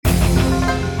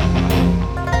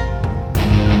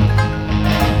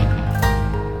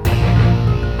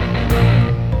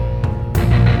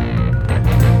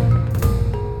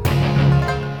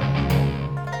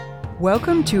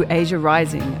Welcome to Asia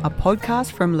Rising, a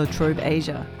podcast from La Trobe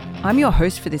Asia. I'm your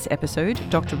host for this episode,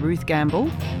 Dr. Ruth Gamble,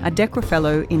 a DECRA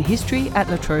Fellow in History at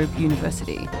La Trobe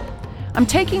University. I'm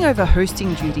taking over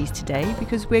hosting duties today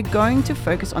because we're going to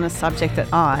focus on a subject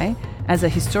that I, as a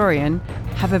historian,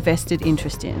 have a vested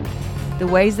interest in. The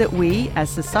ways that we, as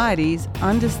societies,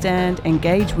 understand,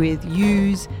 engage with,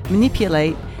 use,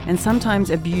 manipulate, and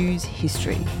sometimes abuse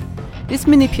history. This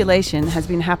manipulation has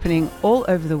been happening all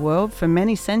over the world for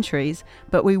many centuries,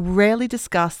 but we rarely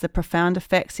discuss the profound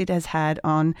effects it has had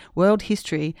on world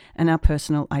history and our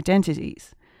personal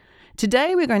identities.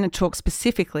 Today we're going to talk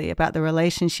specifically about the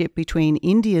relationship between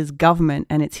India's government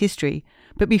and its history,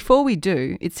 but before we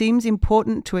do, it seems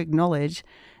important to acknowledge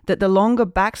that the longer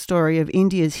backstory of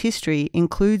India's history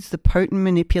includes the potent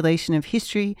manipulation of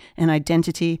history and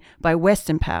identity by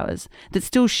Western powers that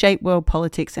still shape world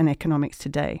politics and economics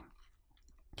today.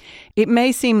 It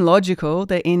may seem logical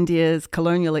that India's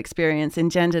colonial experience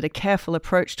engendered a careful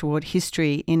approach toward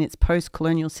history in its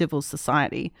post-colonial civil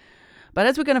society. But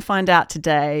as we're going to find out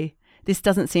today, this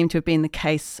doesn't seem to have been the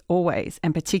case always,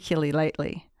 and particularly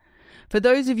lately. For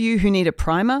those of you who need a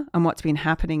primer on what's been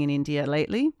happening in India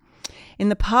lately, in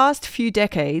the past few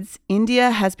decades,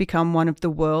 India has become one of the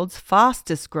world's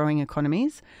fastest growing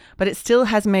economies, but it still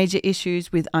has major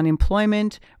issues with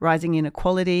unemployment, rising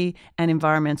inequality, and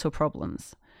environmental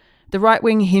problems. The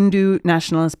right-wing Hindu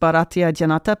nationalist Bharatiya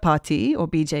Janata Party, or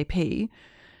BJP,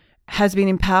 has been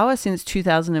in power since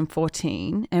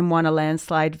 2014 and won a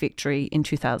landslide victory in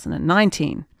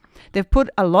 2019. They've put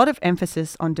a lot of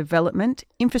emphasis on development,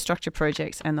 infrastructure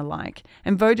projects and the like,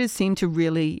 and voters seem to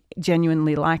really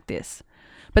genuinely like this.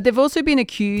 But they've also been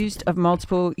accused of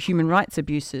multiple human rights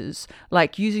abuses,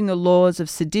 like using the laws of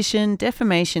sedition,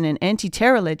 defamation and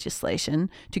anti-terror legislation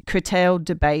to curtail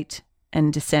debate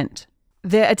and dissent.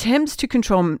 Their attempts to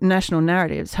control national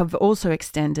narratives have also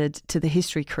extended to the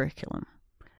history curriculum.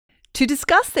 To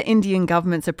discuss the Indian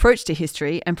government's approach to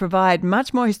history and provide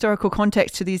much more historical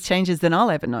context to these changes than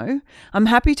I'll ever know, I'm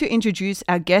happy to introduce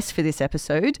our guest for this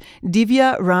episode,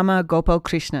 Divya Rama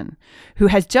Gopalakrishnan, who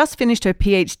has just finished her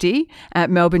PhD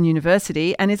at Melbourne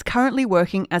University and is currently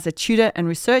working as a tutor and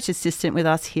research assistant with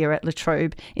us here at La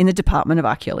Trobe in the Department of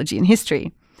Archaeology and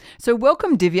History. So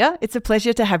welcome, Divya. It's a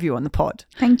pleasure to have you on the pod.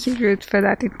 Thank you, Ruth, for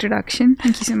that introduction.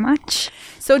 Thank you so much.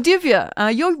 So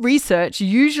Divya, your research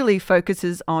usually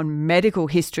focuses on medical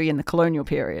history in the colonial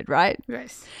period, right?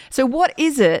 Yes. So what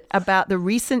is it about the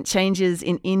recent changes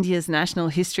in India's national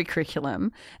history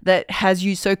curriculum that has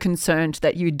you so concerned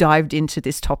that you dived into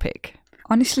this topic?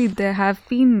 Honestly, there have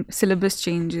been syllabus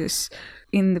changes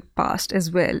in the past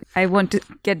as well. I want to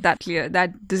get that clear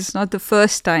that this is not the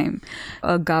first time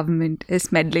a government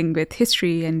is meddling with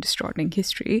history and distorting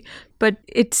history, but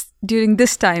it's during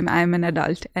this time I'm an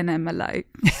adult and I'm alive.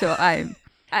 So I'm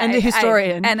and a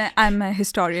historian. I'm a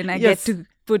historian. I Yes. get to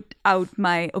put out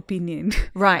my opinion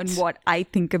Right. on what I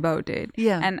think about it.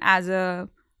 Yeah. And as a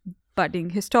budding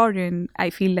historian, I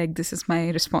feel like this is my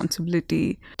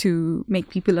responsibility to make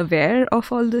people aware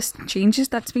of all this changes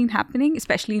that's been happening,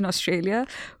 especially in Australia,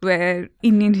 where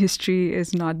Indian history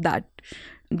is not that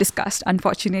discussed,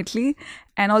 unfortunately.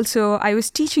 And also, I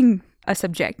was teaching a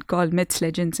subject called Myths,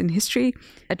 Legends in History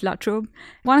at La Trobe.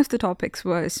 One of the topics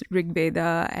was Rig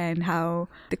Veda and how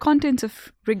the contents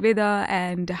of Rig Veda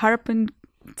and Harappan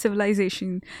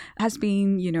civilization has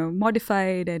been,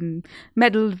 modified and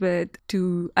meddled with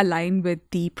to align with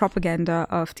the propaganda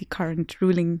of the current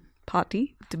ruling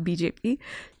party, the BJP.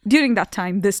 During that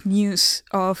time, this news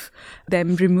of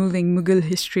them removing Mughal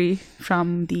history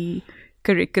from the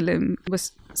curriculum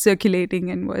was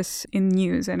circulating and was in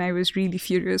news, and I was really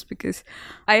furious because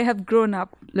I have grown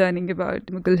up learning about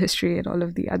Mughal history and all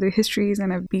of the other histories,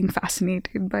 and I've been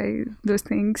fascinated by those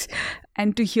things.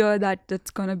 And to hear that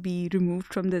that's going to be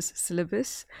removed from this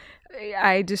syllabus,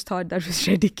 I just thought that was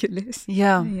ridiculous.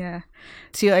 Yeah.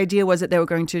 So the idea was that they were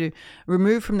going to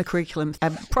remove from the curriculum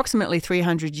approximately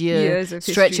 300-year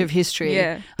stretch of history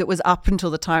that was up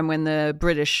until the time when the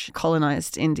British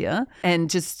colonized India, and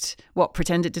just,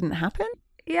 pretend it didn't happen?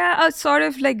 Yeah, sort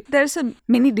of like there's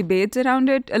many debates around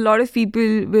it. A lot of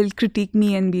people will critique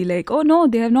me and be like, oh no,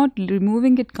 they are not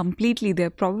removing it completely.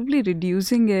 They're probably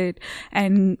reducing it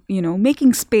and,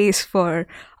 making space for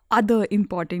other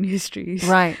important histories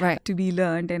right to be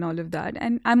learned and all of that.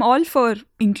 And I'm all for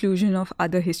inclusion of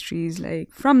other histories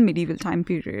like from medieval time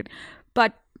period.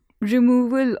 But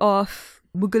removal of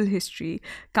Mughal history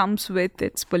comes with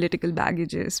its political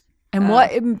baggages. And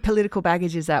what political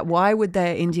baggage is that? Why would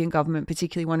the Indian government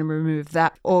particularly want to remove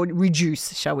that or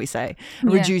reduce, shall we say,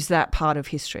 reduce that part of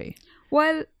history?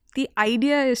 Well, the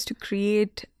idea is to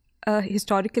create a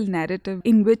historical narrative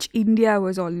in which India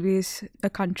was always a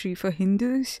country for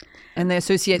Hindus. And they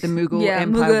associate the Mughal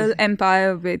Empire Mughal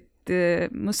Empire with the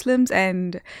Muslims.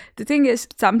 And the thing is,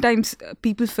 sometimes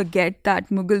people forget that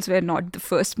Mughals were not the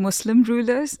first Muslim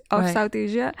rulers of South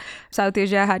Asia. South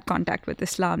Asia had contact with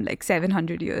Islam like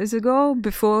 700 years ago,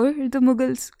 before the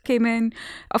Mughals came in.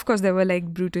 Of course, there were like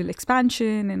brutal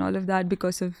expansion and all of that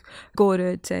because of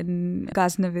Ghurids and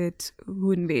Ghaznavids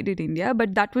who invaded India.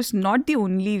 But that was not the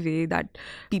only way that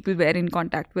people were in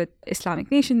contact with Islamic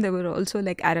nation. There were also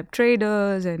like Arab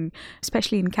traders, and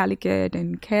especially in Calicut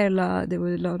and Kerala, there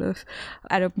were a lot of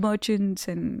Arab merchants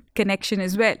and connection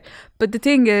as well. But the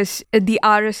thing is, the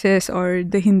RSS or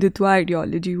the Hindutva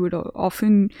ideology would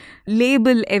often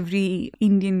label every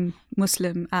Indian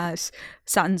Muslim as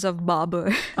sons of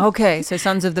Babur. Okay, so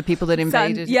sons of the people that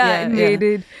invaded.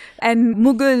 Invaded. And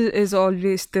Mughal is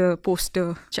always the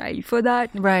poster child for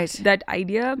that. Right. That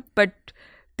idea. But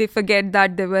they forget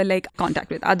that there were like contact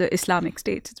with other Islamic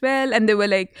states as well, and there were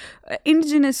like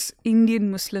indigenous Indian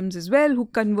Muslims as well who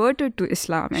converted to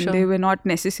Islam, and they were not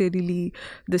necessarily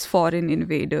this foreign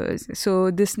invaders. So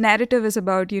this narrative is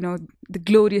about, you know, the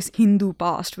glorious Hindu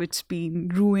past which's been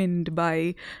ruined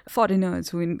by foreigners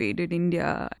who invaded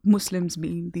India, Muslims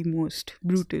being the most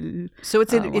brutal. So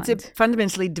it's a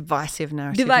fundamentally divisive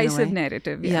narrative.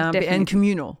 Narrative, and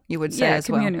communal, you would say as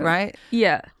communal. Well, right?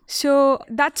 Yeah. So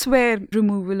that's where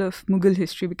removal of Mughal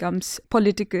history becomes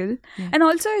political. And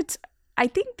also I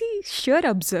think the sheer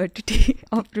absurdity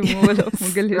of removal of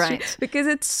Mughal history, because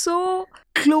it's so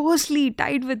closely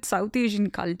tied with South Asian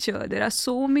culture. There are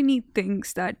so many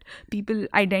things that people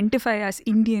identify as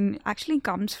Indian actually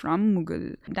comes from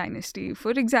Mughal dynasty.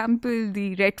 For example,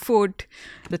 the Red Fort,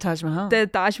 the Taj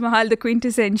Mahal, the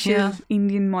quintessential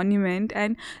Indian monument,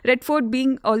 and Red Fort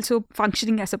being also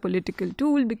functioning as a political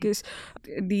tool, because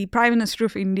the Prime Minister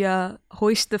of India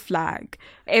hoists the flag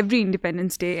every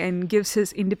Independence Day and gives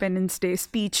his Independence Day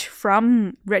speech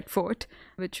from Red Fort,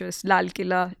 which was Lal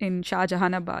Killa in Shah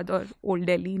Jahanabad, or Old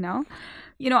Delhi now.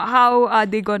 You know, how are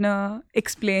they gonna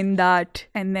explain that?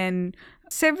 And then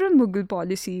several Mughal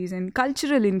policies and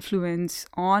cultural influence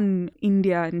on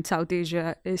India and South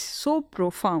Asia is so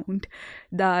profound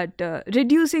that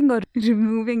reducing or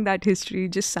removing that history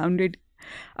just sounded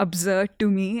absurd to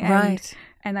me.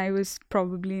 And I was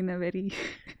probably in a very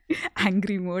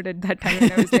angry mode at that time.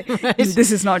 And I was like,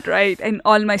 this is not right. And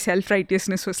all my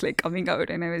self-righteousness was like coming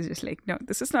out. And I was just like, no,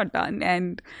 this is not done.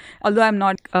 And although I'm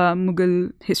not a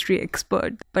Mughal history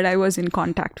expert, but I was in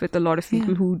contact with a lot of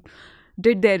people who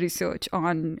did their research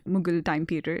on Mughal time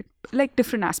period, like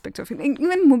different aspects of it.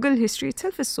 Even Mughal history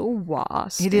itself is so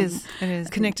vast. It is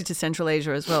connected to Central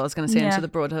Asia as well, I was going to say, into the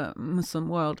broader Muslim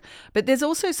world. But there's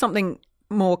also something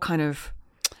more kind of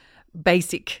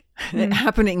basic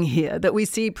happening here that we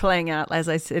see playing out, as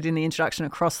I said in the introduction,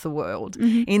 across the world,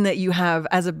 in that you have,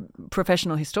 as a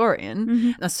professional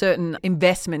historian, a certain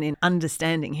investment in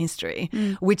understanding history,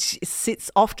 which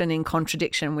sits often in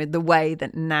contradiction with the way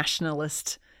that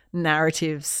nationalist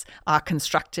narratives are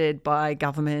constructed by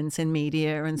governments and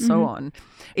media and so on.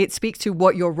 It speaks to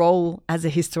what your role as a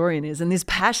historian is, and this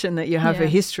passion that you have for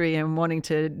history and wanting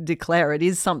to declare it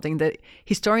is something that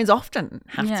historians often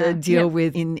have to deal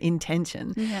with in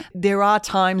tension. There are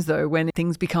times, though, when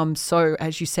things become so,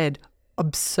 as you said,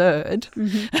 absurd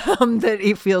that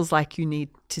it feels like you need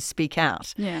to speak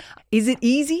out. Is it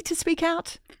easy to speak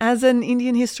out as an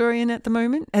Indian historian at the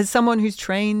moment? As someone who's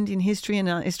trained in history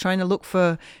and is trying to look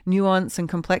for nuance and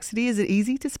complexity, is it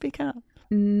easy to speak out?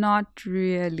 Not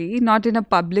really. Not in a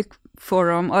public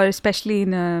forum, or especially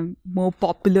in a more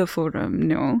popular forum,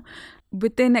 no.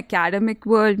 Within academic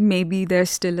world, maybe there's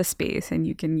still a space and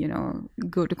you can, you know,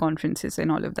 go to conferences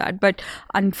and all of that. But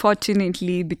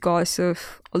unfortunately, because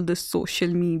of all the social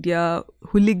media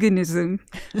hooliganism,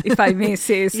 if I may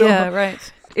say so,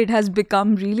 it has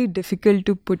become really difficult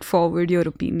to put forward your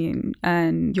opinion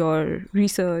and your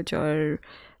research or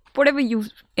whatever you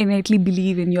innately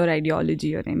believe in, your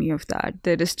ideology or any of that.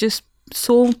 There is just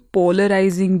so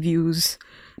polarizing views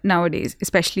nowadays,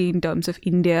 especially in terms of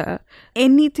India.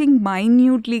 Anything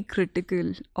minutely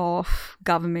critical of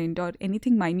government or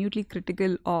anything minutely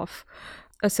critical of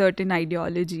a certain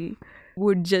ideology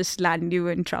would just land you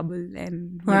in trouble,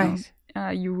 and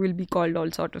you will be called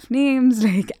all sort of names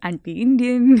like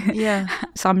anti-Indian.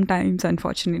 Sometimes,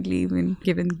 unfortunately, even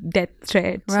given death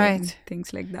threats and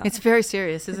things like that. It's very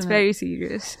serious, isn't it? It's very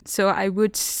serious. So I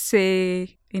would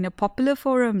say in a popular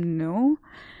forum, no.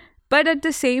 But at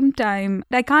the same time,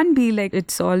 I can't be like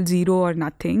it's all zero or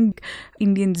nothing.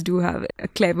 Indians do have a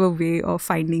clever way of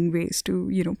finding ways to,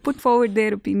 put forward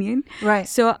their opinion. Right.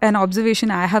 So an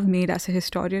observation I have made as a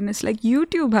historian is like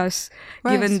YouTube has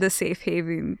given the safe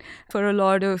haven for a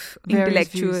lot of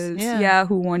intellectuals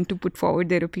who want to put forward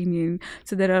their opinion.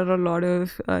 So there are a lot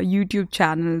of YouTube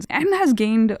channels and has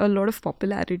gained a lot of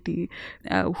popularity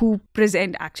who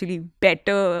present actually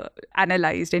better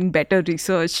analyzed and better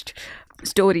researched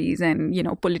stories and,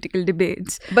 political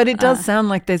debates. But it does sound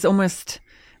like there's almost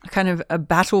kind of a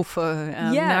battle for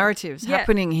narratives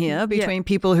happening here between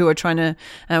people who are trying to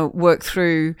work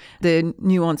through the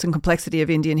nuance and complexity of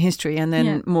Indian history and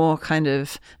then more kind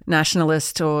of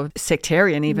nationalist or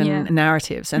sectarian even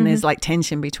narratives. And there's like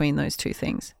tension between those two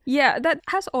things. Yeah, that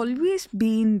has always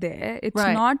been there. It's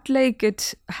not like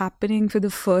it's happening for the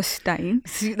first time.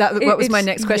 See, that was my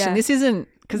next question. This isn't...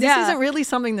 Because this isn't really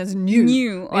something that's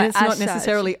new. And it's not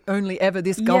necessarily only ever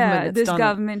this government that's done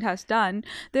government has done.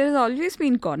 There has always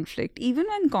been conflict. Even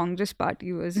when Congress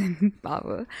party was in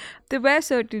power, there were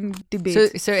certain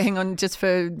debates. So hang on, just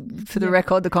for the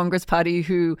record, the Congress party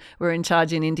who were in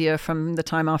charge in India from the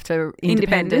time after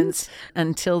independence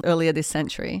until earlier this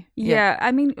century. Yeah,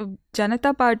 I mean,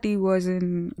 Janata Party was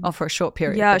in... for a short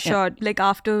period. Yeah, short. Like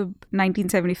after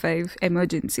 1975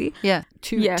 emergency. Yeah,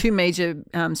 two major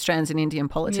strands in Indian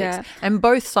politics. And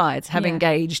both sides have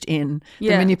engaged in the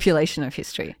manipulation of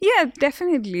history. Yeah,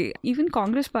 definitely. Even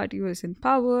Congress party was in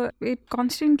power. It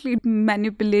constantly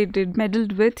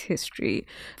meddled with history.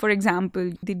 For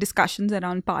example, the discussions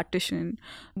around partition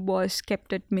was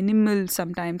kept at minimal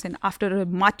sometimes. And after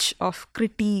much of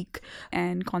critique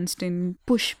and constant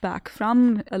pushback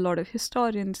from a lot of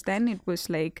historians, then it was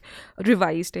like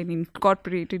revised and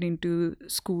incorporated into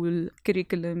school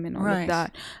curriculum and all of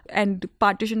that. And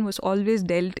partition was always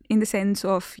dealt in the sense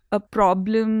of a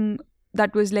problem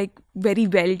that was like very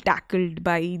well tackled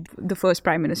by the first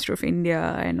Prime Minister of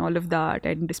India and all of that.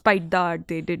 And despite that,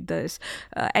 they did this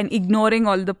and ignoring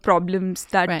all the problems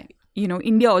that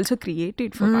India also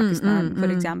created for Pakistan. For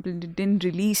example, it didn't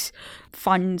release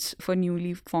funds for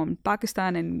newly formed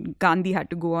Pakistan, and Gandhi had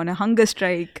to go on a hunger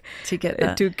strike to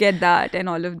get that and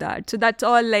all of that. So that's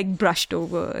all like brushed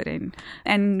over,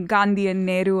 and Gandhi and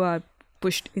Nehru are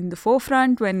pushed in the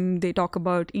forefront when they talk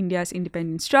about India's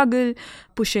independence struggle,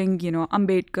 pushing,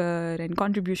 Ambedkar and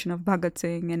contribution of Bhagat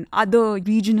Singh and other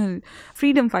regional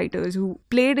freedom fighters who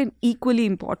played an equally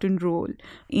important role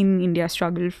in India's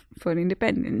struggle for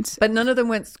independence. But none of them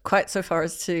went quite so far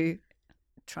as to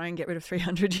try and get rid of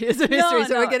 300 years of history.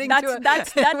 So we're getting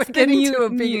that's the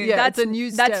new. That's a new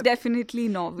step. That's definitely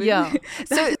novel. Yeah.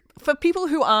 So for people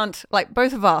who aren't, like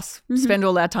both of us spend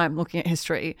all our time looking at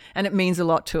history and it means a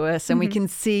lot to us and we can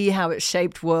see how it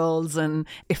shaped worlds and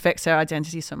affects our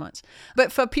identity so much.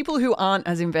 But for people who aren't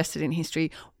as invested in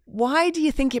history, why do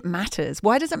you think it matters?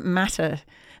 Why does it matter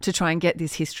to try and get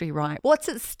this history right? What's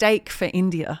at stake for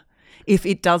India if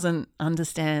it doesn't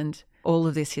understand all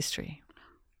of this history?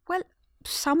 Well,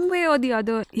 some way or the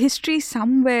other, history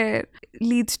somewhere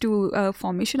leads to a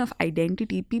formation of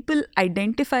identity. People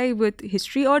identify with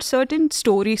history or certain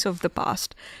stories of the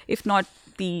past, if not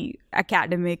the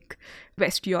academic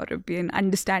West European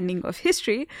understanding of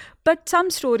history, but some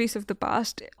stories of the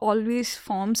past always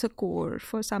forms a core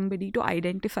for somebody to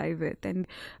identify with, and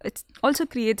it also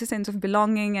creates a sense of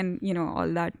belonging and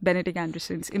all that. Benedict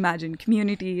Anderson's imagined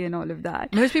community and all of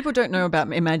that. Most people don't know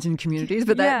about imagined communities,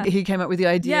 but he came up with the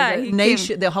idea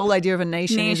that the whole idea of a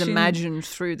nation is imagined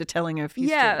through the telling of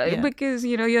history. Because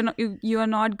you are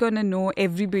not going to know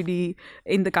everybody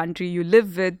in the country you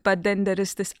live with, but then there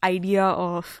is this idea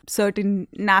of certain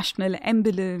national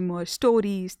emblem or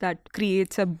stories that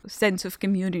creates a sense of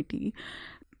community.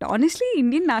 Honestly,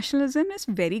 Indian nationalism is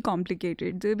very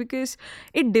complicated because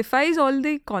it defies all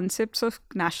the concepts of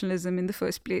nationalism in the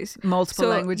first place. Multiple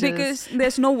languages. Because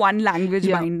there's no one language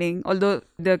binding, although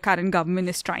the current government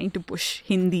is trying to push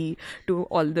Hindi to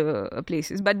all the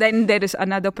places. But then there is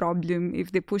another problem.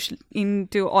 If they push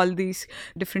into all these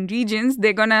different regions,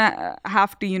 they're going to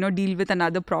have to, deal with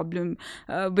another problem,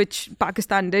 which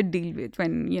Pakistan did deal with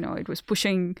when, it was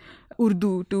pushing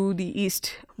Urdu to the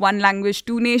east. One language,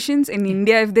 two nations. In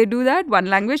India, if they do that, one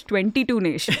language, 22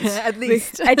 nations. At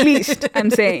least. At least, I'm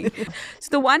saying. So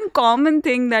the one common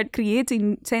thing that creates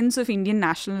a sense of Indian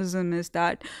nationalism is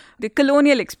that the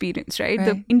colonial experience, right?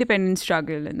 The independence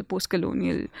struggle and the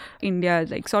post-colonial India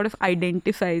sort of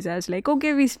identifies as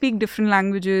okay, we speak different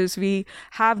languages, we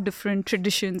have different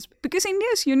traditions. Because India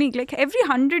is unique. Every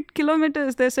 100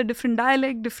 kilometers, there's a different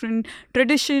dialect, different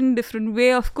tradition, different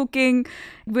way of cooking,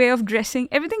 way of dressing.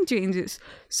 Everything changes.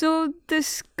 So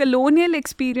this colonial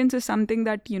experience experience is something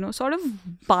that, sort of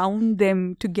bound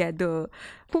them together.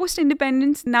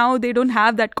 Post-independence, now they don't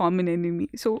have that common enemy.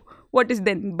 So what is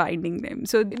then binding them?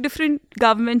 So different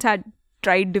governments had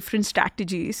tried different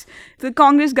strategies. The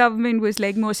Congress government was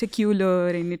like more secular,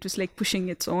 and it was like pushing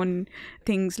its own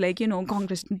things like,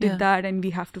 Congress did that and we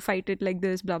have to fight it like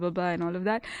this, blah, blah, blah, and all of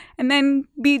that. And then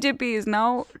BJP is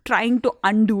now trying to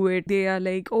undo it. They are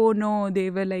like, oh no,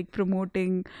 they were like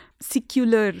promoting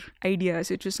secular ideas.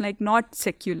 It was like not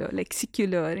secular, like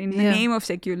secular. In the name of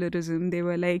secularism, they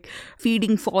were like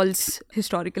feeding false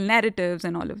historical narratives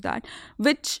and all of that,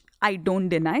 which I don't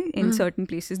deny. In certain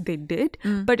places they did,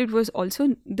 but it was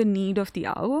also the need of the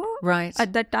hour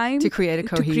at that time to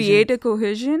create a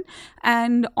cohesion.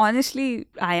 And honestly,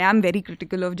 I am very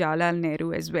critical of Jawaharlal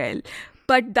Nehru as well.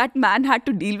 But that man had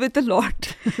to deal with a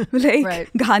lot.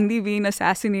 Gandhi being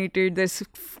assassinated, there's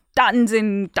tons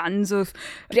and tons of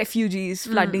refugees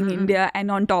flooding India.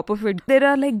 And on top of it, there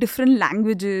are like different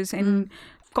languages and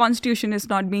constitution is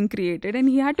not being created. And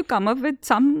he had to come up with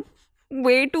some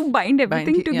way to bind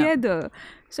everything together.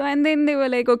 So, and then they were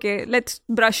like, okay, let's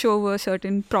brush over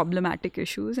certain problematic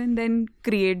issues and then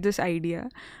create this idea,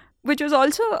 which was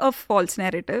also a false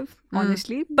narrative,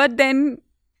 honestly. But then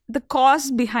the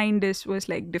cause behind this was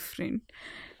like different.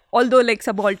 Although like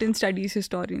subaltern studies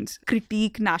historians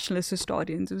critique nationalist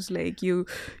historians, it was like you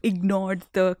ignored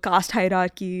the caste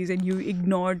hierarchies and you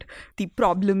ignored the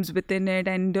problems within it.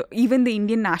 And even the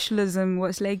Indian nationalism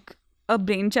was like a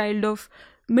brainchild of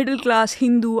middle-class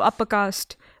Hindu upper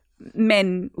caste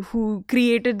men who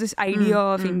created this idea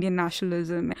of Indian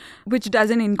nationalism, which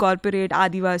doesn't incorporate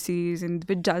Adivasis and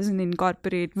which doesn't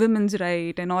incorporate women's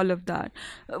right and all of that,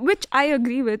 which I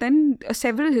agree with. And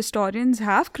several historians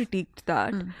have critiqued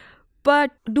that.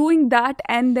 But doing that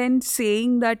and then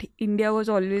saying that India was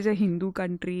always a Hindu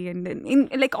country and then in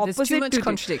like opposite. There's too much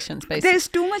contradictions, basically. There's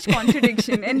too much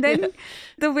contradiction. And then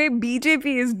the way BJP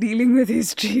is dealing with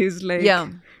history is like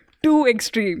too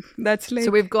extreme. That's like,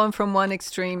 so we've gone from one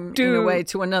extreme in a way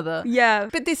to another. Yeah.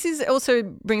 But this is also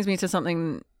brings me to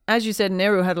something, as you said,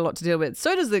 Nehru had a lot to deal with.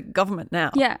 So does the government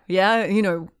now. Yeah. Yeah.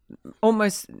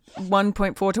 Almost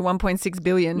 1.4 to 1.6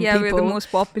 billion people. Yeah, we're the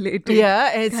most populated.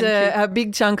 Yeah, it's a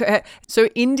big chunk. So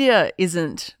India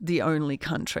isn't the only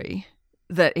country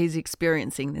that is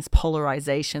experiencing this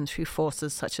polarization through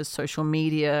forces such as social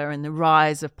media and the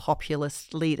rise of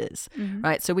populist leaders,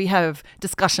 right? So we have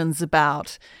discussions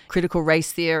about critical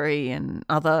race theory and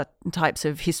other types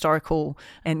of historical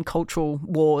and cultural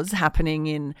wars happening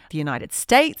in the United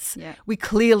States. Yeah. We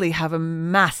clearly have a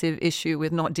massive issue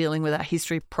with not dealing with our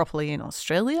history properly in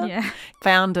Australia. Yeah.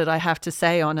 Founded, I have to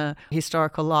say, on a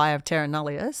historical lie of terra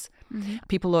nullius.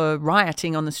 People are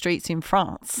rioting on the streets in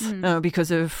France because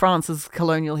of France's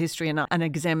colonial history and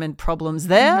unexamined problems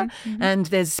there. And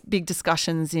there's big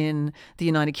discussions in the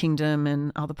United Kingdom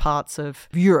and other parts of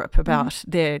Europe about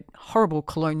their horrible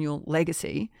colonial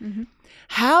legacy.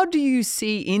 How do you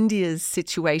see India's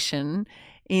situation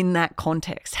in that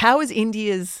context? How is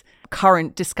India's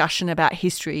current discussion about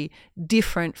history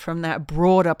different from that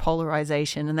broader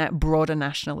polarization and that broader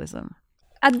nationalism?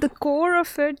 At the core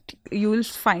of it, you will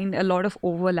find a lot of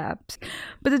overlaps.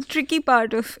 But the tricky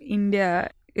part of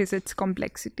India is its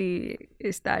complexity,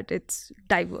 is that its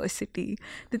diversity.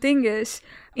 The thing is,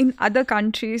 in other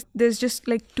countries, there's just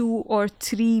like 2 or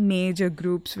 3 major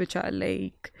groups which are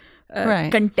like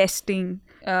contesting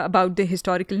about the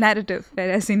historical narrative.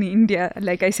 Whereas in India,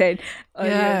 like I said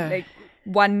earlier, like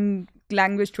one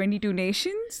language, 22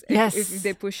 nations, if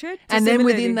they push it. So and then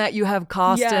within that you have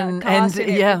caste and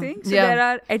everything. So there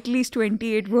are at least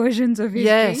 28 versions of history.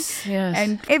 Yes.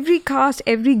 And every caste,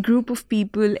 every group of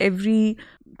people, every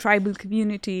tribal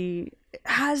community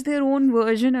has their own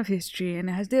version of history and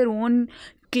has their own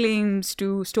claims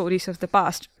to stories of the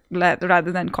past.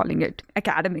 Rather than calling it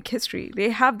academic history,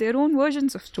 they have their own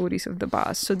versions of stories of the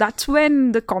past. So that's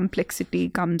when the complexity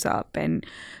comes up. And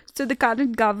so the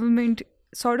current government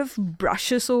sort of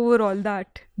brushes over all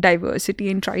that diversity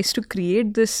and tries to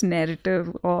create this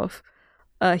narrative of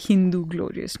a Hindu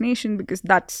glorious nation, because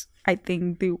that's, I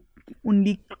think, the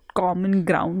only common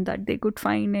ground that they could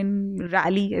find and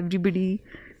rally everybody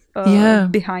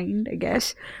behind, I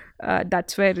guess.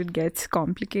 That's where it gets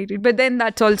complicated. But then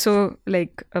that's also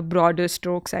like a broader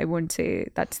strokes. I won't say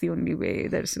that's the only way.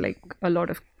 There's like a lot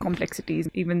of complexities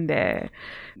even there.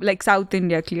 Like South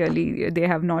India, clearly, they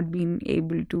have not been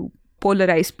able to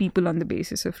polarize people on the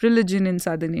basis of religion in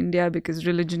southern India, because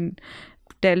religion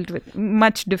dealt with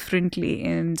much differently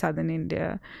in southern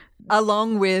India.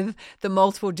 Along with the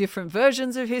multiple different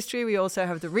versions of history, we also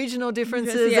have the regional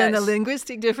differences and the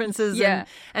linguistic differences.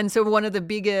 And so one of the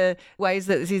bigger ways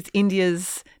that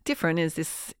India's different is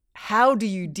this how do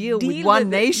you deal with one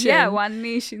nation? Yeah, one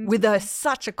nation. With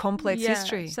such a complex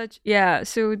history. So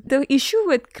the issue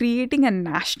with creating a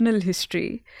national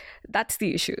history, that's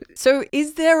the issue. So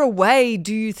is there a way,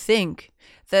 do you think,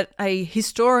 that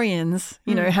historians,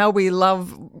 how we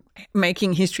love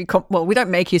making history, we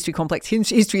don't make history complex.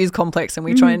 History is complex and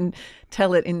we try and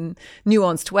tell it in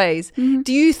nuanced ways.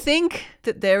 Do you think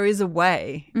that there is a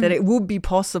way that it would be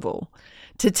possible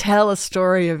to tell a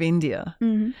story of India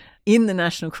in the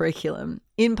national curriculum,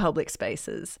 in public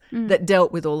spaces, that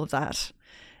dealt with all of that?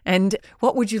 And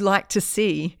what would you like to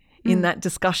see in that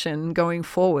discussion going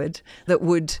forward that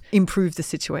would improve the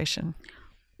situation?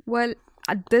 Well,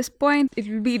 at this point, it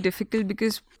will be difficult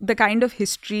because the kind of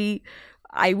history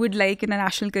I would like in a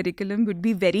national curriculum would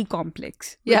be very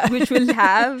complex, which will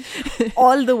have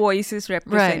all the voices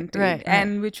represented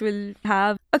and which will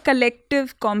have a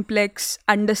collective complex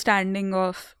understanding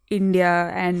of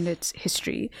India and its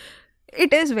history.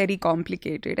 It is very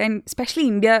complicated, and especially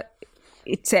India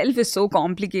itself is so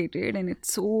complicated and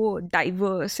it's so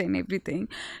diverse and everything.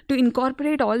 To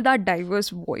incorporate all that diverse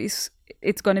voice,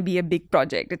 it's going to be a big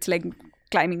project. It's like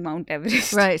climbing Mount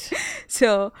Everest. Right.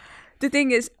 So the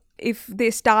thing is, if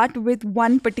they start with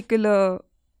one particular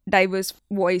diverse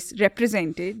voice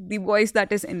represented, the voice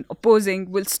that is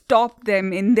opposing will stop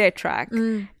them in their track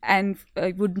and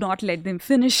would not let them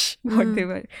finish what they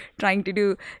were trying to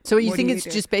do. So you think it's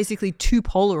just basically too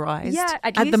polarized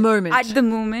at the moment? At the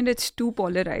moment, it's too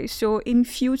polarized. So in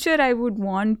future, I would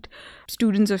want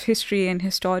students of history and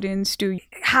historians to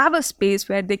have a space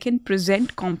where they can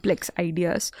present complex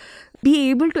ideas,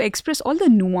 be able to express all the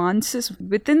nuances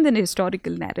within the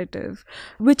historical narrative,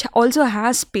 which also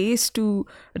has space to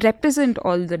represent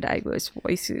all the diverse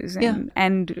voices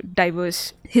and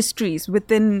diverse histories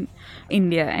within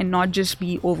India, and not just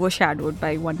be overshadowed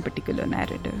by one particular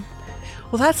narrative.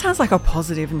 Well, that sounds like a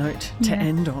positive note to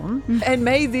end on. And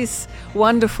may this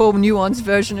wonderful, nuanced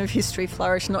version of history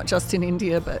flourish not just in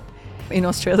India, but in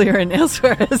Australia and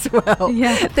elsewhere as well.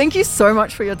 Yeah. Thank you so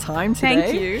much for your time today.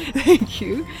 Thank you. Thank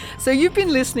you. So you've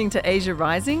been listening to Asia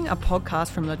Rising, a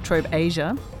podcast from La Trobe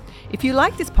Asia. If you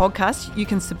like this podcast, you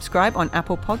can subscribe on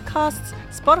Apple Podcasts,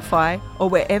 Spotify, or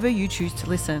wherever you choose to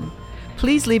listen.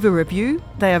 Please leave a review.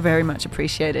 They are very much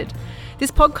appreciated.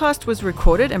 This podcast was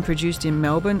recorded and produced in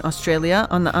Melbourne, Australia,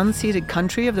 on the unceded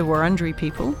country of the Wurundjeri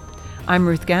people. I'm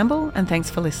Ruth Gamble, and thanks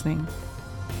for listening.